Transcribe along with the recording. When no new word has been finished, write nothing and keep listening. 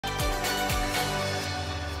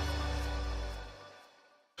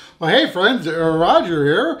Well, hey friends, Roger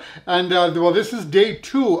here, and well, this is day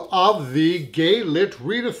 2 of the Gay Lit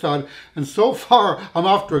Readathon, and so far I'm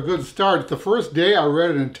off to a good start. The first day I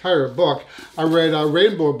read an entire book. I read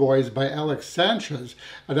Rainbow Boys by Alex Sanchez,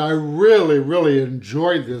 and I really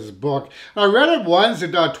enjoyed this book. I read it once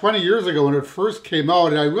 20 years ago when it first came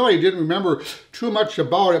out, and I really didn't remember too much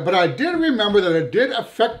about it, but I did remember that it did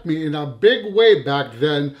affect me in a big way back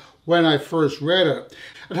then when I first read it.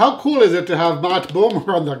 And how cool is it to have Matt Bomer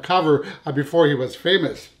on the cover before he was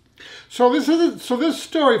famous? So this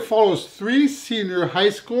story follows 3 senior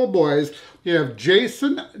high school boys. You have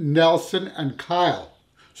Jason, Nelson, and Kyle.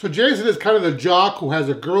 So Jason is kind of the jock who has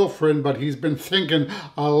a girlfriend, but he's been thinking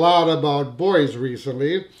a lot about boys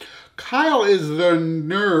recently. Kyle is the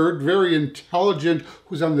nerd, very intelligent,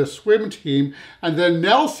 who's on the swim team. And then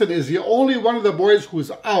Nelson is the only one of the boys who's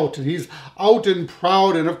out. And he's out and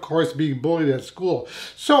proud and, of course, being bullied at school.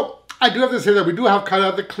 So I do have to say that we do have kind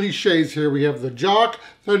of the cliches here. We have the jock,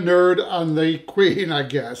 the nerd, and the queen, I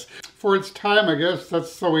guess. For its time, I guess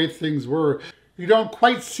that's the way things were. You don't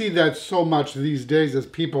quite see that so much these days as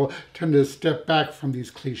people tend to step back from these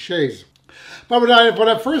cliches. But when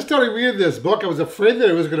I first started reading this book, I was afraid that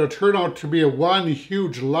it was going to turn out to be one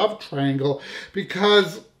huge love triangle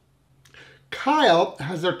because Kyle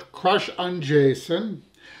has a crush on Jason,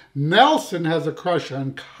 Nelson has a crush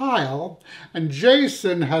on Kyle, and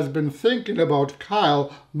Jason has been thinking about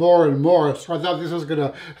Kyle more and more. So I thought this was going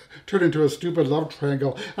to turn into a stupid love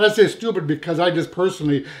triangle. And I say stupid because I just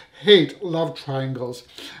personally hate love triangles.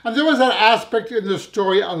 And there was that aspect in the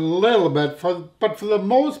story a little bit, but for the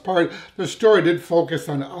most part, the story did focus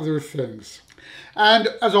on other things. And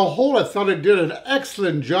as a whole, I thought it did an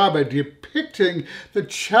excellent job at depicting the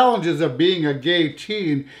challenges of being a gay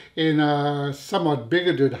teen in a somewhat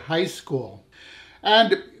bigoted high school.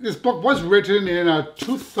 And this book was written in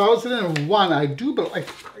 2001. I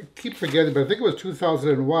keep forgetting, but I think it was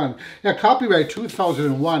 2001. Yeah, copyright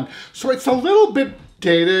 2001. So it's a little bit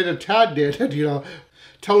dated, a tad dated, you know,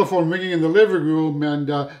 telephone ringing in the living room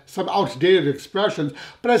and some outdated expressions,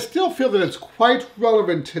 but I still feel that it's quite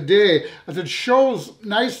relevant today as it shows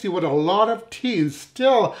nicely what a lot of teens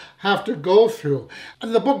still have to go through.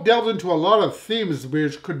 And the book delves into a lot of themes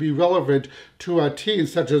which could be relevant to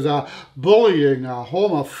teens, such as bullying,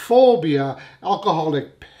 homophobia,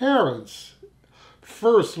 alcoholic parents,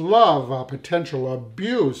 first love, potential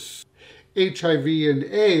abuse, HIV and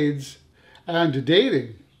AIDS, and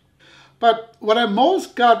dating. But what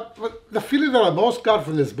the feeling that I most got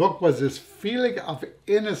from this book was this feeling of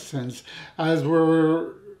innocence as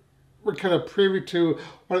we're kind of privy to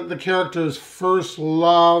what the characters' first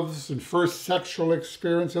loves and first sexual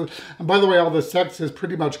experiences. And by the way, all the sex is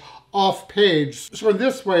pretty much off page. So in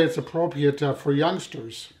this way, it's appropriate for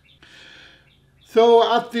youngsters. So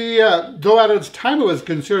though at its time it was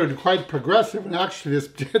considered quite progressive, and actually this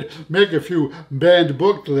did make a few banned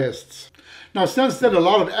book lists. Now, since then, a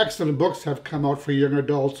lot of excellent books have come out for young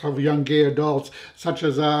adults, of young gay adults, such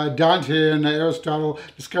as Dante and Aristotle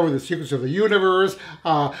Discover the Secrets of the Universe,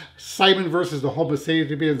 Simon versus the Homo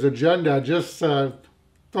Sapiens Agenda. Just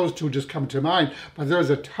those two just come to mind, but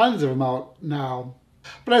there's tons of them out now.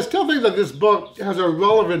 But I still think that this book has a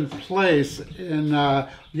relevant place in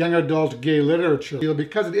young adult gay literature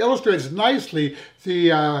because it illustrates nicely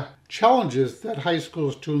the challenges that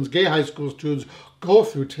gay high school students go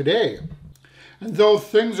through today. And though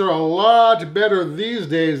things are a lot better these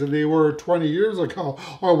days than they were 20 years ago,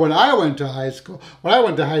 or when I went to high school. When I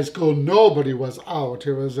went to high school, nobody was out.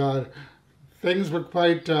 It was things were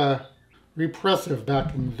quite repressive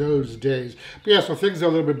back in those days. But yeah, so things are a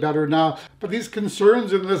little bit better now. But these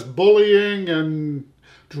concerns and this bullying and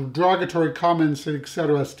derogatory comments,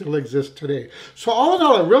 etc., still exist today. So all in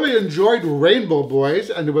all, I really enjoyed Rainbow Boys,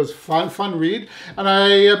 and it was fun read. And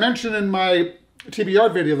I mentioned in my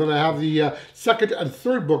TBR video that I have the second and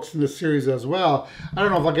third books in the series as well. I don't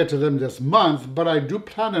know if I'll get to them this month, but I do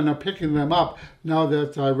plan on picking them up now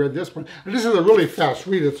that I read this one. And this is a really fast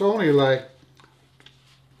read. It's only like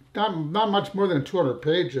not much more than 200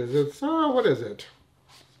 pages. It's, what is it?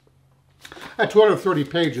 At 230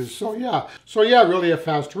 pages. So yeah, really a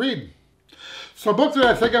fast read. So a book that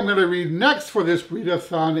I think I'm going to read next for this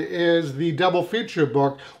readathon is the double feature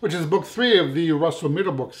book, which is book 3 of the Russell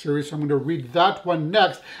Middle book series. So I'm going to read that one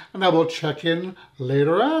next, and I will check in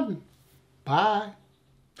later on. Bye.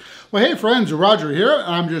 Well, hey friends, Roger here.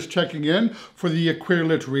 I'm just checking in for the Queer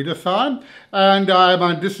Lit Readathon. And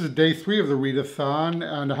this is day 3 of the readathon,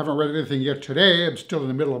 and I haven't read anything yet today. I'm still in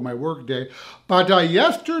the middle of my work day. But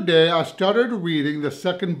yesterday I started reading the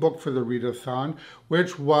second book for the readathon,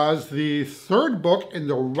 which was the third book in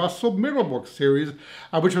the Russell Middlebrook series,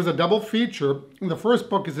 which was a double feature. And the first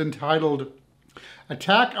book is entitled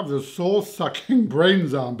Attack of the Soul-Sucking Brain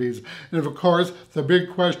Zombies. And of course, the big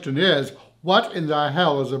question is, what in the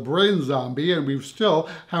hell is a brain zombie? And we still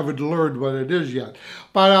haven't learned what it is yet.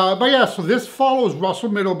 But yeah, so this follows Russell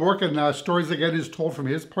Middlebrook, and stories again is told from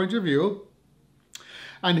his point of view.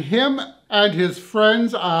 And him and his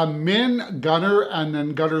friends, Min, Gunner, and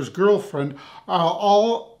then Gunner's girlfriend, are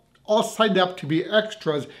all signed up to be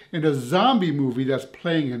extras in a zombie movie that's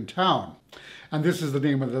playing in town. And this is the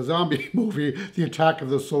name of the zombie movie, The Attack of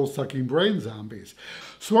the Soul-Sucking Brain Zombies.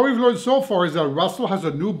 So what we've learned so far is that Russell has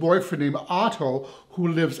a new boyfriend named Otto who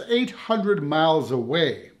lives 800 miles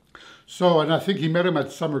away. So, and I think he met him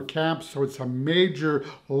at summer camp, so it's a major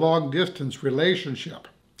long-distance relationship.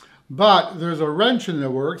 But there's a wrench in the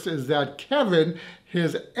works, is that Kevin,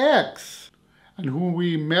 his ex, and whom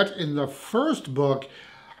we met in the first book,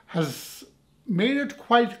 has made it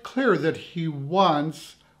quite clear that he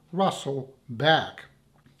wants Russell back.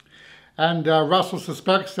 And Russell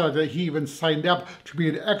suspects that he even signed up to be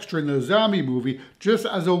an extra in the zombie movie just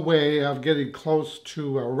as a way of getting close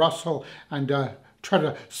to Russell and try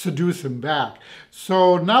to seduce him back.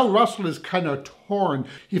 So now Russell is kind of torn.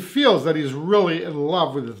 He feels that he's really in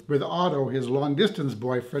love with Otto, his long-distance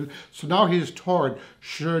boyfriend. So now he's torn.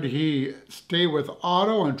 Should he stay with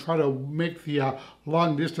Otto and try to make the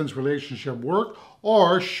long-distance relationship work,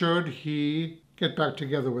 or should he get back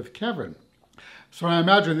together with Kevin? So I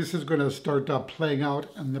imagine this is going to start playing out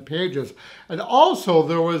in the pages. And also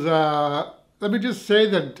there was let me just say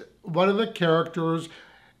that one of the characters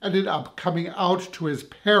ended up coming out to his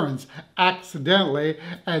parents accidentally,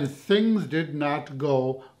 and things did not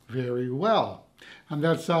go very well. And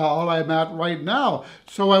that's all I'm at right now.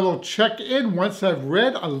 So I will check in once I've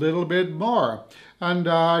read a little bit more. And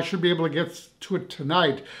I should be able to get to it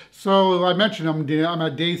tonight. So I mentioned I'm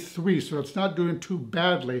at day 3, so it's not doing too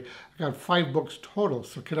badly. I got 5 books total.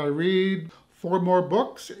 So can I read 4 more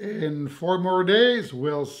books in 4 more days?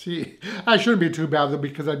 We'll see. I shouldn't be too bad though,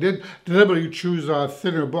 because I did deliberately choose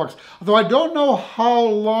thinner books. Although I don't know how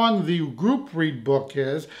long the group read book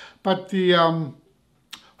is, but the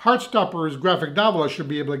Heartstopper's graphic novel I should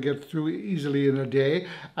be able to get through easily in a day.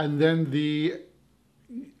 And then the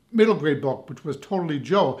middle grade book, which was Totally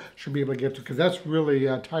Joe, should be able to get to, because that's really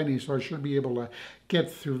tiny, so I should be able to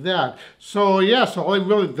get through that. So yeah, so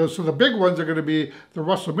the big ones are going to be the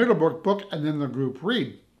Russell Middlebrook book and then the group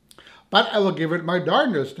read. But I will give it my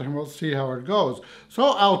darndest and we'll see how it goes. So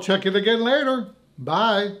I'll check it again later.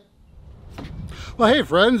 Bye. Well, hey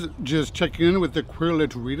friends, just checking in with the Queer Lit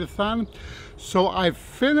Readathon. So I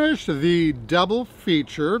finished the double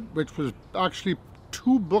feature, which was actually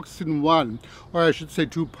 2 books in one, or I should say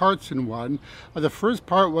 2 parts in one. The first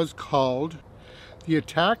part was called The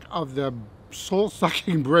Attack of the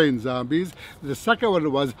Soul-Sucking Brain Zombies. The second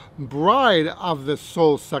one was Bride of the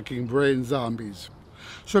Soul-Sucking Brain Zombies.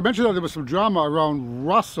 So I mentioned that there was some drama around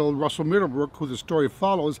Russell Middlebrook, who the story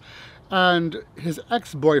follows, and his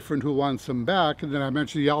ex-boyfriend who wants him back. And then I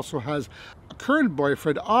mentioned he also has a current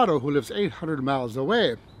boyfriend, Otto, who lives 800 miles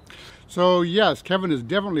away. So yes, Kevin is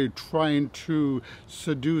definitely trying to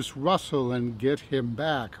seduce Russell and get him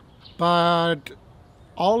back. But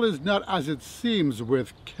all is not as it seems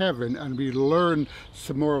with Kevin, and we learn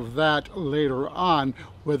some more of that later on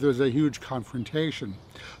where there's a huge confrontation.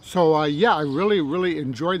 So yeah, I really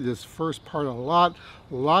enjoyed this first part a lot.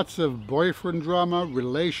 Lots of boyfriend drama,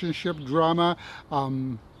 relationship drama,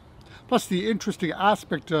 plus the interesting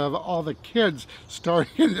aspect of all the kids starring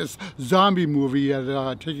in this zombie movie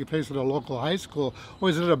taking place at a local high school. Or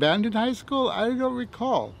is it an abandoned high school? I don't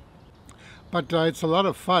recall. But it's a lot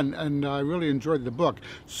of fun, and I really enjoyed the book.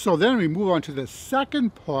 So then we move on to the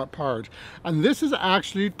second part, and this is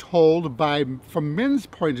actually told from Min's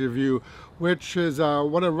point of view, which is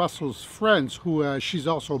one of Russell's friends, who she's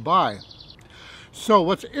also bi. So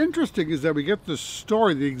what's interesting is that we get the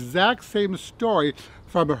story, the exact same story,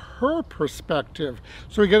 from her perspective.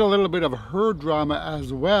 So we get a little bit of her drama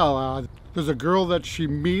as well. There's a girl that she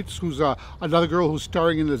meets who's another girl who's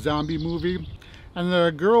starring in the zombie movie. And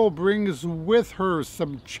the girl brings with her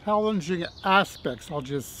some challenging aspects, I'll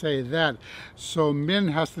just say that. So Min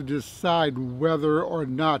has to decide whether or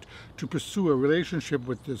not to pursue a relationship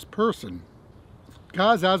with this person.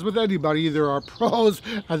 Because as with anybody, there are pros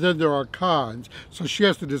and then there are cons. So she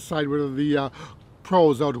has to decide whether the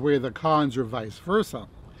pros outweigh the cons or vice versa.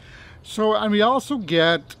 So, and we also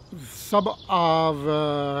get some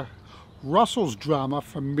of Russell's drama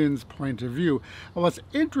from Min's point of view. And what's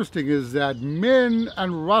interesting is that Min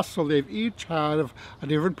and Russell, they've each had a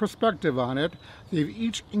different perspective on it. They've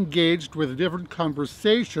each engaged with different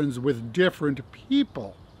conversations with different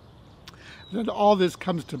people. Then all this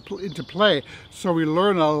comes into play. So we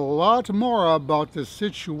learn a lot more about the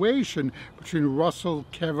situation between Russell,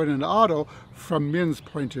 Kevin, and Otto from Min's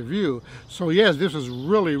point of view. So yes, this was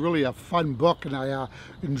really, really a fun book, and I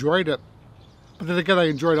enjoyed it. But then again, I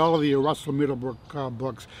enjoyed all of the Russell Middlebrook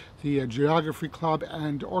books, the Geography Club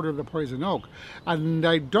and Order of the Poison Oak. And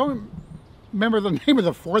I don't remember the name of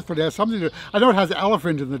the fourth one. It has something to, I know it has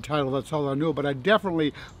elephant in the title, that's all I know, but I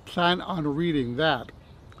definitely plan on reading that.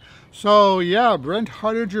 So yeah, Brent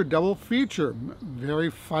Hardinger double feature. Very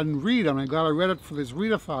fun read, and I'm glad I read it for this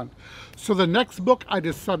readathon. So the next book I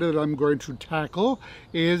decided I'm going to tackle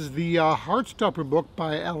is the Heartstopper book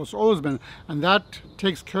by Alice Oseman, and that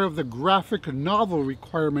takes care of the graphic novel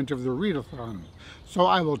requirement of the readathon. So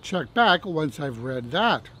I will check back once I've read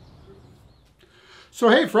that. So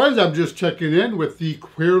hey friends, I'm just checking in with the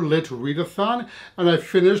Queer Lit Readathon, and I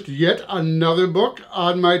finished yet another book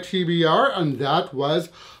on my TBR, and that was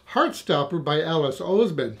Heartstopper by Alice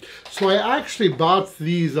Oseman. So I actually bought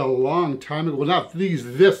these a long time ago. Well, not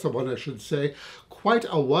these, this one I should say, quite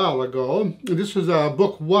a while ago. And this was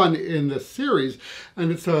book 1 in the series,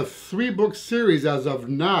 and it's a 3-book series as of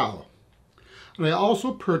now. And I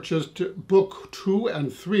also purchased book 2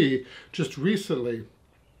 and 3 just recently.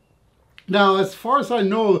 Now, as far as I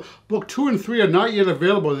know, book 2 and 3 are not yet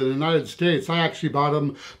available in the United States. I actually bought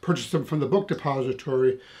them, purchased them from the Book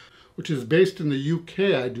Depository, which is based in the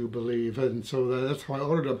UK, I do believe, and so that's how I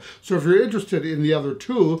ordered them. So if you're interested in the other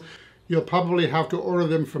 2, you'll probably have to order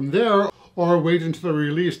them from there or wait until they're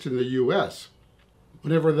released in the US.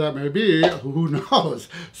 Whenever that may be, who knows?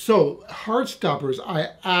 So, Heartstoppers,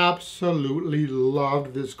 I absolutely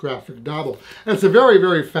loved this graphic novel. And it's a very,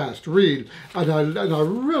 very fast read, and I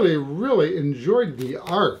really, really enjoyed the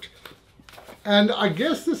art. And I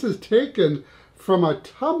guess this is taken from a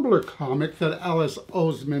Tumblr comic that Alice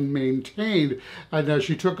Oseman maintained, and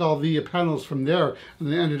she took all the panels from there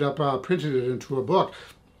and then ended up printing it into a book.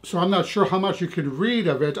 So I'm not sure how much you can read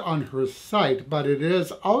of it on her site, but it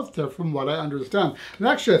is out there from what I understand. And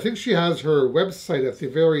actually, I think she has her website at the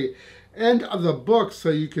very end of the book, so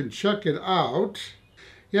you can check it out.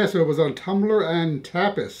 Yeah, so it was on Tumblr and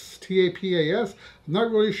Tapas, T-A-P-A-S. I'm not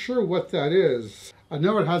really sure what that is. I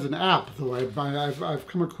know it has an app, though. I've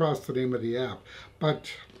come across the name of the app. But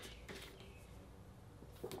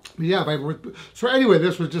yeah, so anyway,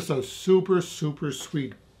 this was just a super, super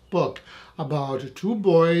sweet book about 2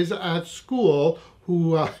 boys at school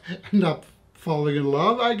who end up falling in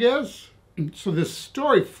love, I guess. So this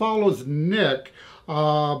story follows Nick,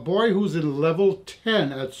 a boy who's in level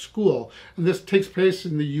 10 at school, and this takes place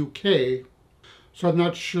in the UK. So I'm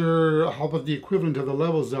not sure what the equivalent of the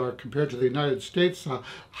levels are compared to the United States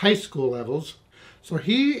high school levels. So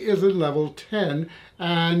he is in level 10,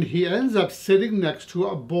 and he ends up sitting next to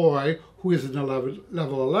a boy who is in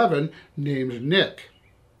level 11 named Nick.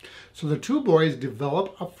 So the 2 boys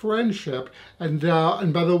develop a friendship, and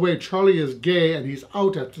by the way, Charlie is gay and he's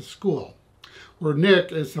out at the school, where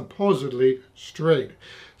Nick is supposedly straight.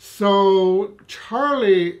 So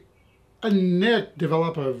Charlie and Nick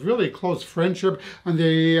develop a really close friendship, and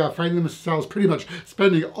they find themselves pretty much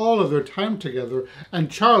spending all of their time together, and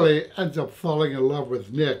Charlie ends up falling in love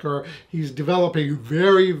with Nick, or he's developing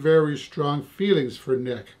very, very strong feelings for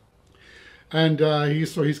Nick. And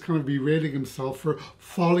he's kind of berating himself for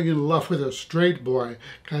falling in love with a straight boy,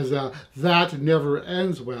 because that never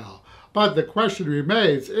ends well. But the question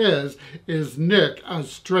remains is Nick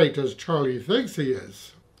as straight as Charlie thinks he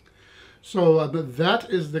is? So that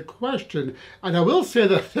is the question. And I will say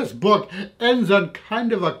that this book ends on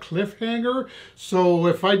kind of a cliffhanger. So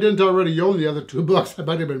if I didn't already own the other 2 books, I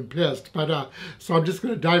might have been pissed. But so I'm just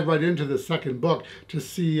going to dive right into the second book to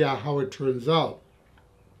see how it turns out.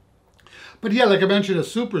 But yeah, like I mentioned, a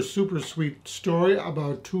super, super sweet story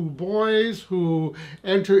about 2 boys who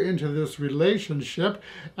enter into this relationship.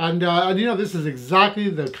 And you know, this is exactly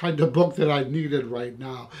the kind of book that I needed right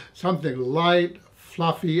now. Something light,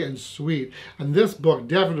 fluffy, and sweet. And this book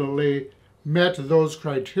definitely met those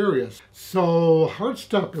criteria. So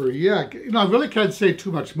Heartstopper, yeah, you know, I really can't say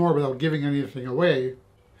too much more without giving anything away,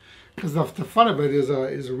 because the fun of it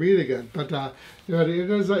is reading it. But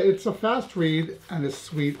it's a fast read and a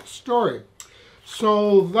sweet story.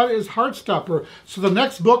 So that is Heartstopper. So the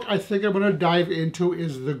next book I think I'm going to dive into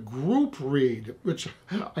is the group read, which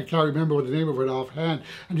I can't remember what the name of it offhand.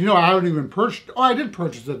 And you know, I haven't even purchased. Oh, I did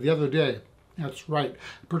purchase it the other day. That's right.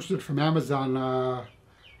 I purchased it from Amazon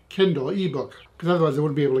Kindle ebook, because otherwise I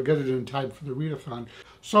wouldn't be able to get it in time for the readathon.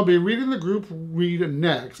 So I'll be reading the group read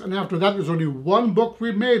next, and after that there's only one book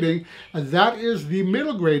remaining, and that is the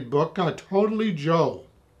middle grade book, Totally Joe.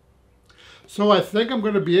 So I think I'm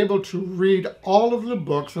going to be able to read all of the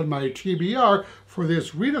books on my TBR for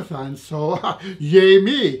this readathon, so yay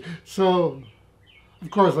me. So,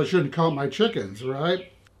 of course, I shouldn't count my chickens,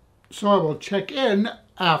 right? So I will check in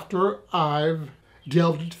after I've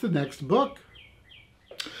delved into the next book.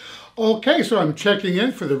 Okay, so I'm checking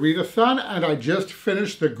in for the readathon, and I just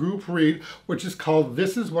finished the group read, which is called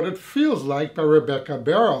This Is What It Feels Like by Rebecca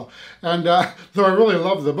Barrow. And though I really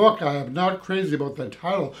love the book, I am not crazy about the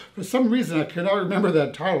title. For some reason, I cannot remember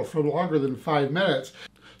that title for longer than 5 minutes.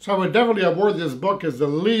 So I would definitely award this book as the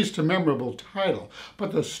least memorable title.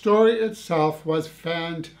 But the story itself was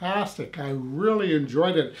fantastic. I really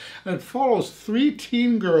enjoyed it. And it follows 3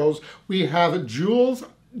 teen girls. We have Jules,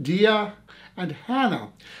 Dia, and Hannah,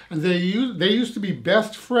 and they used to be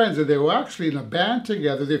best friends, and they were actually in a band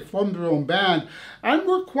together. They formed their own band and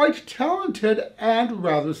were quite talented and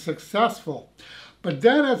rather successful. But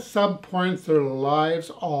then at some point their lives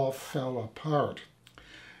all fell apart.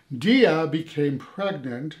 Dia became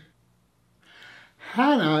pregnant.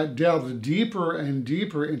 Hannah delved deeper and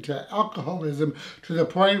deeper into alcoholism to the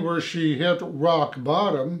point where she hit rock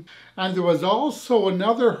bottom. And there was also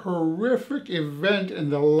another horrific event in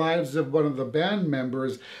the lives of one of the band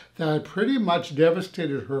members that pretty much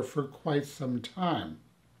devastated her for quite some time.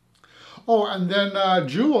 Oh, and then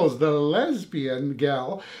Jules, the lesbian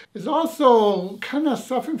gal, is also kind of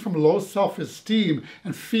suffering from low self-esteem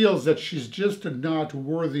and feels that she's just not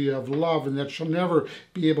worthy of love and that she'll never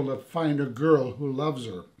be able to find a girl who loves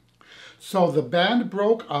her. So the band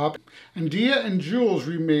broke up, and Dia and Jules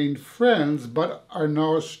remained friends but are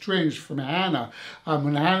now estranged from Hannah.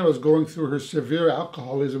 When Hannah was going through her severe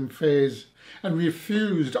alcoholism phase and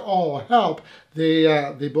refused all help,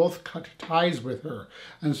 they both cut ties with her.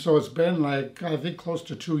 And so it's been like, I think, close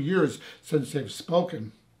to 2 years since they've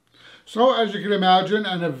spoken. So as you can imagine,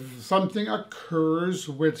 and if something occurs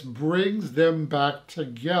which brings them back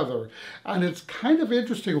together, and it's kind of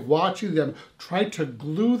interesting watching them try to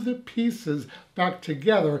glue the pieces back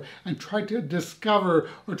together and try to discover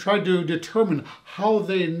or try to determine how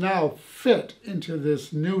they now fit into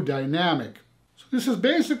this new dynamic. This is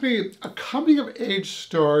basically a coming-of-age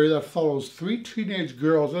story that follows 3 teenage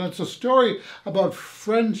girls, and it's a story about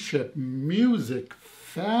friendship, music,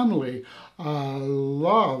 family,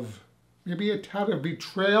 love, maybe a tad of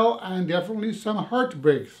betrayal, and definitely some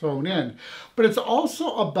heartbreak thrown in. But it's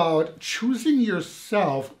also about choosing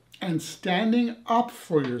yourself and standing up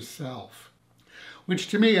for yourself, which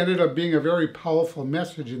to me ended up being a very powerful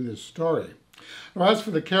message in this story. Now, as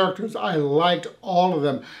for the characters, I liked all of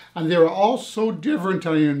them, and they were all so different,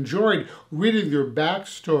 and I enjoyed reading their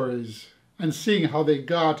backstories and seeing how they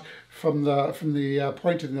got from the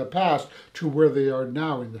point in the past to where they are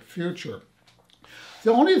now in the future.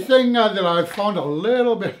 The only thing that I found a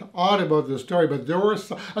little bit odd about the story, but there were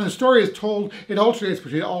some, and the story is told, it alternates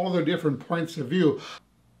between all of the different points of view.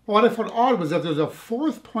 What I found odd was that there's a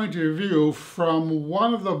 4th point of view from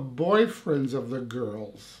one of the boyfriends of the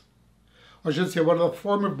girls. I should say one of the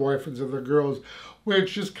former boyfriends of the girls,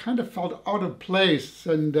 which just kind of felt out of place,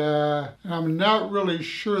 and I'm not really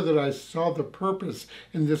sure that I saw the purpose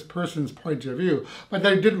in this person's point of view. But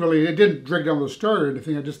it didn't drag down the story or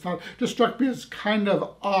anything. I just thought, it just struck me as kind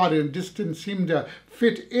of odd and just didn't seem to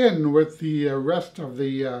fit in with the rest of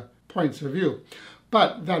the points of view.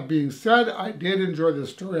 But that being said, I did enjoy the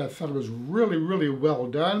story. I thought it was really, really well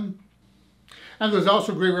done. And there's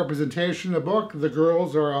also great representation in the book. The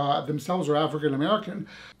girls are themselves are African American.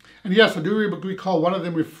 And yes, I do recall one of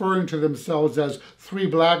them referring to themselves as 3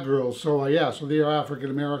 black girls. So yeah, so they are African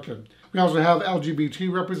American. We also have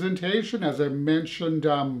LGBT representation. As I mentioned,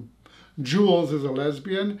 Jules is a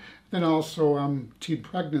lesbian. Then also teen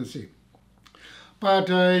pregnancy. But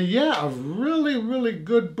yeah, a really, really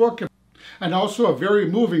good book. And also a very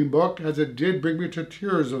moving book, as it did bring me to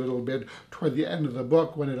tears a little bit toward the end of the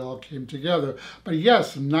book when it all came together. But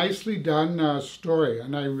yes, nicely done story,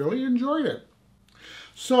 and I really enjoyed it.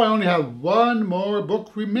 So I only have one more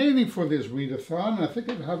book remaining for this readathon. I think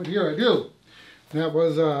I have it here. I do. That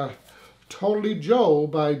was Totally Joe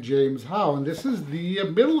by James Howe, and this is the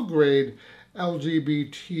middle grade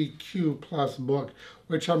LGBTQ plus book,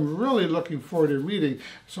 which I'm really looking forward to reading.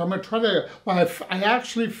 So I'm going to try to, well, I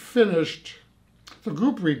actually finished the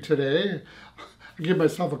group read today. I give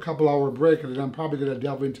myself a couple-hour break, and then I'm probably going to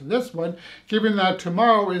delve into this one, given that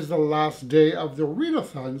tomorrow is the last day of the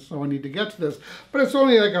readathon, so I need to get to this. But it's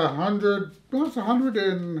only like 100, well, it's 100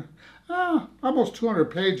 and, almost 200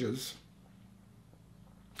 pages.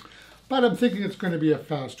 But I'm thinking it's going to be a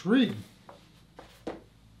fast read.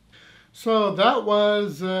 So that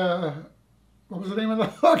was, what was the name of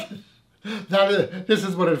the book? This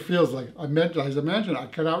is what it feels like. As I mentioned, I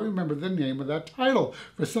cannot remember the name of that title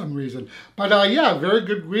for some reason. But yeah, very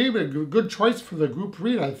good read, a good choice for the group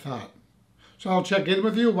read, I thought. So I'll check in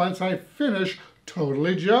with you once I finish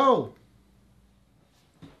Totally Joe.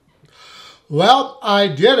 Well, I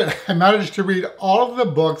did it. I managed to read all of the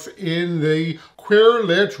books in the Queer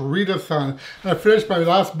Lit Readathon. And I finished my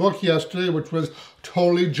last book yesterday, which was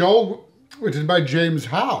Totally Joe, which is by James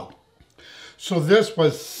Howe. So this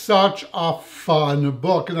was such a fun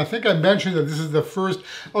book. And I think I mentioned that this is the first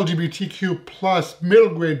LGBTQ plus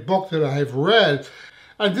middle grade book that I've read.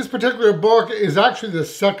 And this particular book is actually the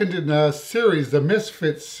second in a series, the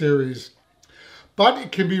Misfits series. But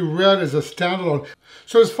it can be read as a standalone.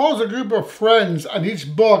 So it follows a group of friends, and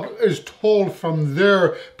each book is told from their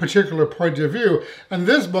particular point of view. And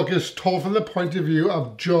this book is told from the point of view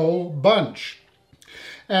of Joe Bunch,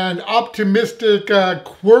 an optimistic,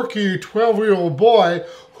 quirky 12-year-old boy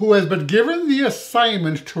who has been given the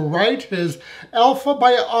assignment to write his alpha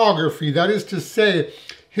biography, that is to say,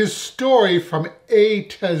 his story from A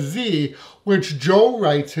to Z, which Joe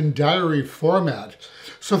writes in diary format.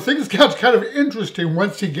 So things get kind of interesting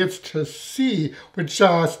once he gets to C, which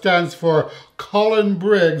stands for Colin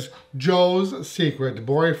Briggs, Joe's secret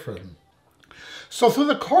boyfriend. So through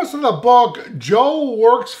the course of the book, Joe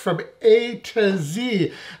works from A to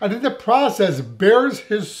Z, and in the process bears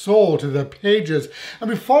his soul to the pages. And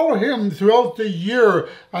we follow him throughout the year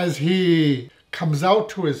as he comes out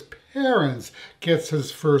to his parents, gets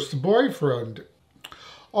his first boyfriend,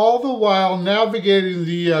 all the while navigating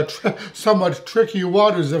the somewhat tricky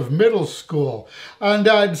waters of middle school. And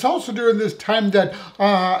it's also during this time that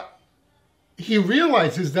he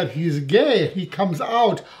realizes that he's gay. He comes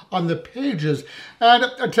out on the pages and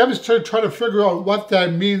attempts to try to figure out what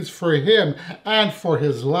that means for him and for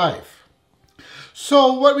his life.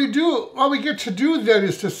 So what we get to do then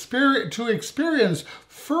is to experience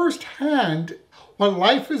firsthand what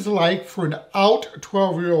life is like for an out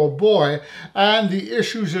 12-year-old boy and the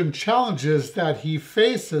issues and challenges that he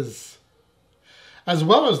faces, as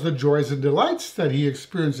well as the joys and delights that he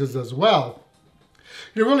experiences as well.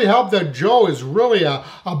 It really helped that Joe is really a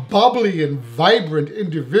bubbly and vibrant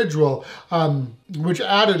individual, which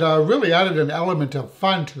really added an element of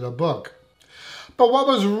fun to the book. But what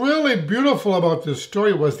was really beautiful about this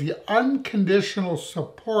story was the unconditional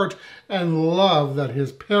support and love that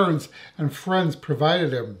his parents and friends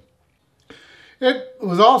provided him. It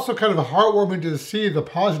was also kind of heartwarming to see the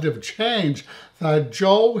positive change that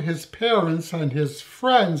Joe, his parents, and his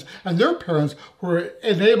friends and their parents were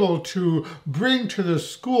enabled to bring to the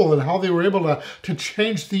school, and how they were able to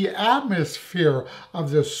change the atmosphere of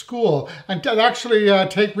the school and to actually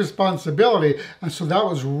take responsibility. And so that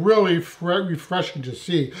was really refreshing to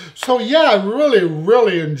see. So yeah, I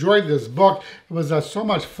really enjoyed this book. It was so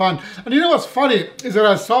much fun. And you know what's funny is that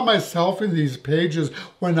I saw myself in these pages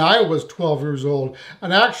when I was 12 years old.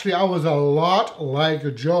 And actually I was a lot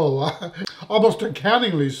like Joe, almost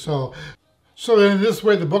uncannily so. So in this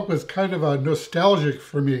way, the book was kind of nostalgic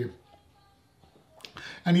for me.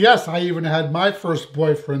 And yes, I even had my first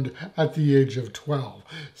boyfriend at the age of 12.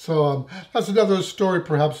 So that's another story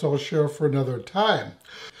perhaps I'll share for another time.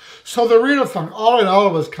 So the readathon, all in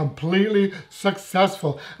all, was completely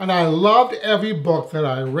successful. And I loved every book that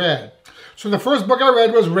I read. So the first book I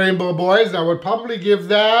read was Rainbow Boys. I would probably give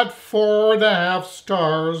that 4.5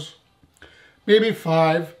 stars, maybe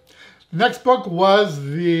 5. The next book was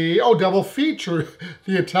the double feature,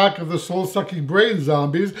 The Attack of the Soul-Sucking Brain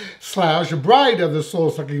Zombies / Bride of the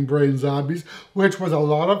Soul-Sucking Brain Zombies, which was a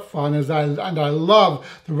lot of fun, and I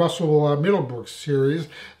love the Russell Middlebrook series.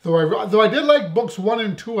 Though I did like books 1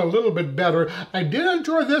 and 2 a little bit better, I did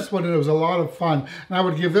enjoy this one, and it was a lot of fun, and I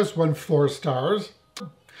would give this one 4 stars.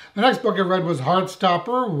 The next book I read was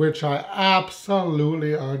Heartstopper, which I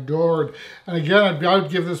absolutely adored. And again, I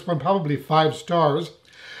would give this one probably 5 stars.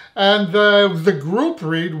 And the group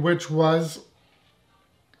read, which was,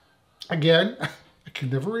 again, I can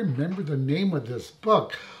never remember the name of this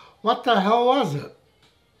book. What the hell was it?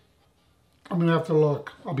 I'm going to have to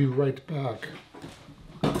look. I'll be right back.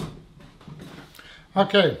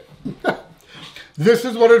 Okay. This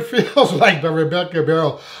is What It Feels Like by Rebecca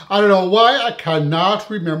Barrow. I don't know why I cannot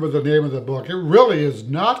remember the name of the book. It really is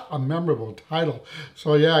not a memorable title.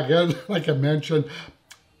 So yeah, again, like I mentioned,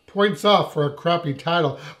 points off for a crappy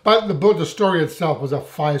title. But the story itself was a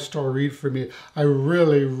 5-star read for me. I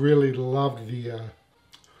really loved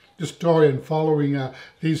the story and following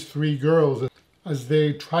these 3 girls. as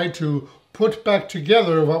they try to put back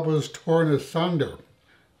together what was torn asunder.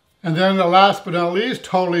 And then the last but not least,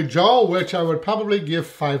 Totally Joe, which I would probably give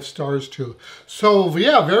 5 stars to. So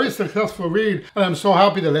yeah, very successful read, and I'm so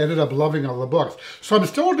happy that I ended up loving all the books. So I'm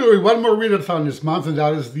still doing one more readathon this month, and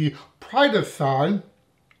that is the Prideathon,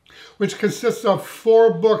 which consists of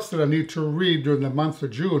 4 books that I need to read during the month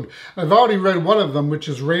of June. I've already read one of them, which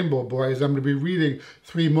is Rainbow Boys. I'm going to be reading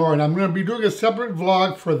 3 more, and I'm going to be doing a separate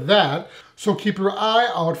vlog for that, so keep your eye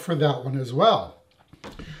out for that one as well.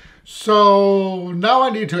 So now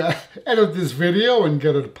I need to edit this video and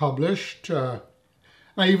get it published. I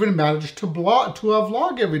even managed to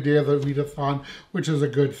vlog every day of the readathon, which is a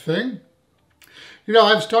good thing. You know,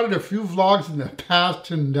 I've started a few vlogs in the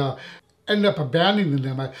past and end up abandoning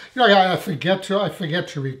them. I forget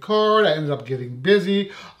to record. I ended up getting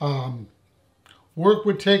busy. Work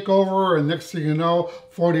would take over, and next thing you know,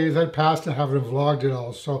 4 days had passed and haven't vlogged it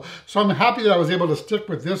all. So I'm happy that I was able to stick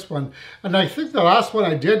with this one. And I think the last one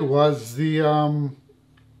I did was the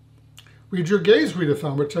Read Your Gaze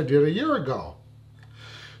readathon, which I did a year ago.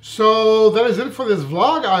 So that is it for this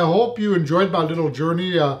vlog. I hope you enjoyed my little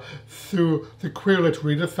journey through the Queer Lit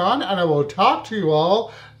Readathon, and I will talk to you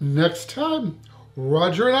all next time.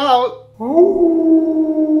 Roger and out.